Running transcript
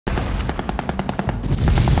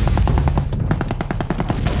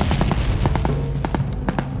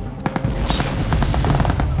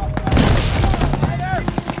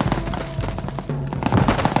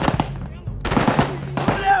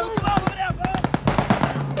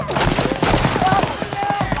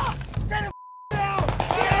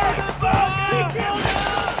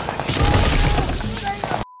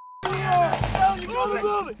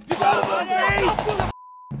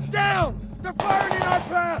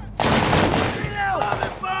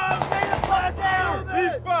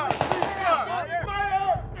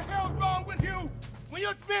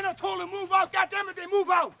I told them move out, goddammit, they move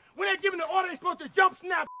out. When they're giving the order, they're supposed to jump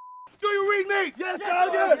snap. Do you read me? Yes,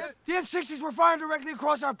 Sergeant. The M60s were firing directly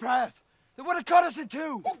across our path. They would have cut us in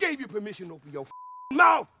two. Who gave you permission to open your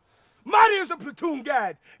mouth? Marty is the platoon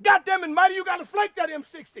guide. Goddammit, Marty, you gotta flank that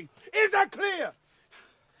M60. Is that clear?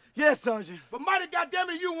 Yes, Sergeant. But Marty,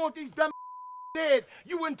 goddammit, you want these dumb dead.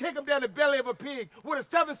 You wouldn't take them down the belly of a pig with a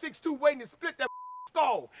 7.62 waiting to split that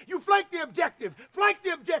skull. You flank the objective. Flank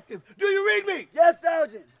the objective. Do you read me? Yes,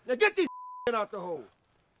 Sergeant. Now get these out the hole.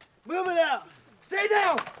 Move it out. Stay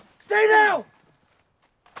down. Stay down.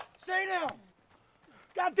 Stay down.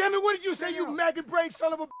 Goddammit, what did you say, you maggot brain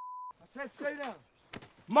son of a? I said stay down.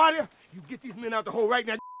 Marty, you get these men out the hole right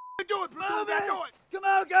now. Do it, platoon. Move it. Do it. Come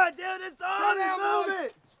on, goddamn, it's the Stay down, move boys.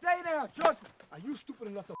 it. Stay down. Trust me. Are you stupid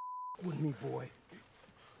enough to with me, boy?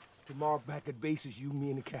 Tomorrow back at base is you, me,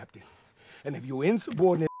 and the captain. And if your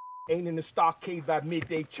insubordinate ain't in the stockade by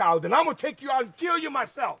midday, child, then I'm gonna take you out and kill you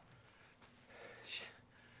myself.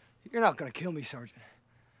 You're not gonna kill me, Sergeant.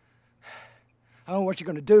 I don't know what you're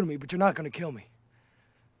gonna do to me, but you're not gonna kill me.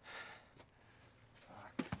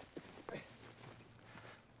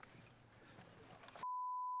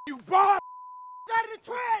 You Bozz! Out of the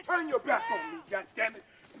train! Turn your back on me, goddammit!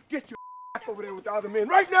 Get your back over there with the other men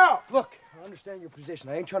right now! Look, I understand your position.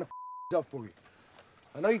 I ain't trying to up for you.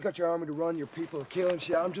 I know you got your army to run, your people are killing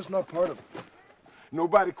shit. I'm just not part of it.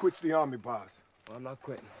 Nobody quits the army, Bozz. Well, I'm not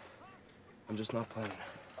quitting. I'm just not playing.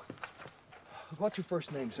 What's your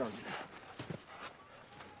first name, Sergeant?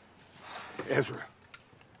 Ezra.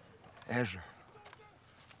 Ezra.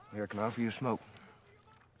 Here, can I offer you a smoke?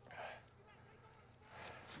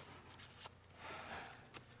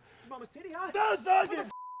 Mama's titty, huh? No, Sergeant!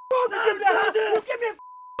 No, Sergeant! Give me a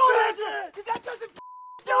answer! Because that doesn't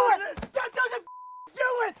do it! That doesn't do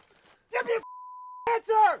it! Give me a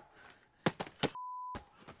answer!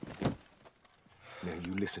 Now,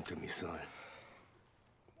 you listen to me, son.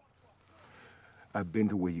 I've been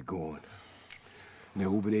to where you're going. Now,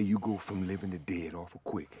 over there, you go from living to dead awful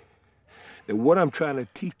quick. Now, what I'm trying to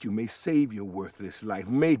teach you may save your worthless life,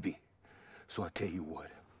 maybe. So I tell you what,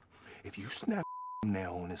 if you snap from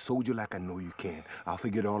now on and soldier like I know you can, I'll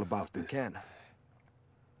forget all about this. I can.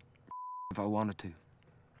 If I wanted to.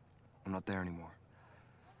 I'm not there anymore.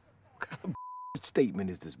 What kind of statement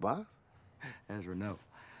is this, Bozz? Ezra, no.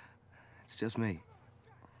 It's just me.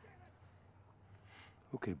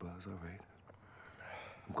 Okay, Bozz, all right.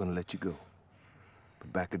 I'm gonna let you go.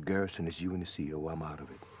 But back at Garrison, it's you and the CO. I'm out of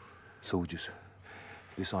it. Soldiers,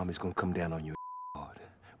 this army's gonna come down on you hard.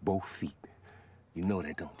 Both feet. You know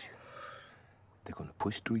that, don't you? They're gonna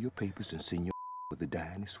push through your papers and send you with the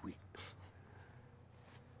dying sweet.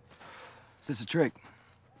 Is this a trick?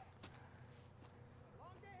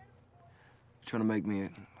 You trying to make me a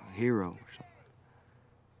hero or something?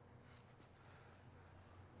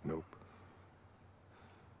 Nope.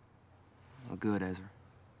 Well, good, Ezra.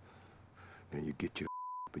 Now you get your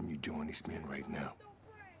up and you join these men right now.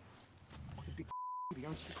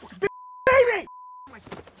 Baby!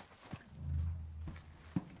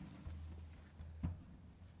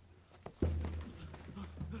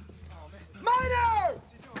 Miners!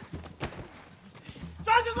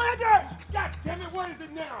 Sergeant Landers! God damn it, what is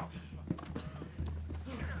it now?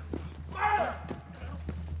 Miner!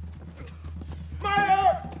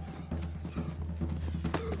 Miner!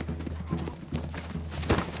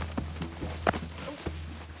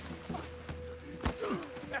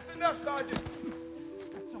 That's enough, Sergeant.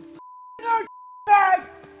 That's some bag!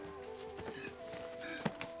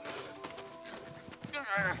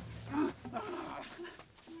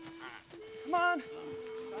 Come on.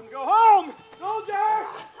 Time to go home, soldier!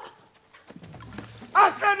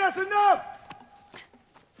 I said that's enough!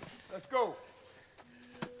 Let's go.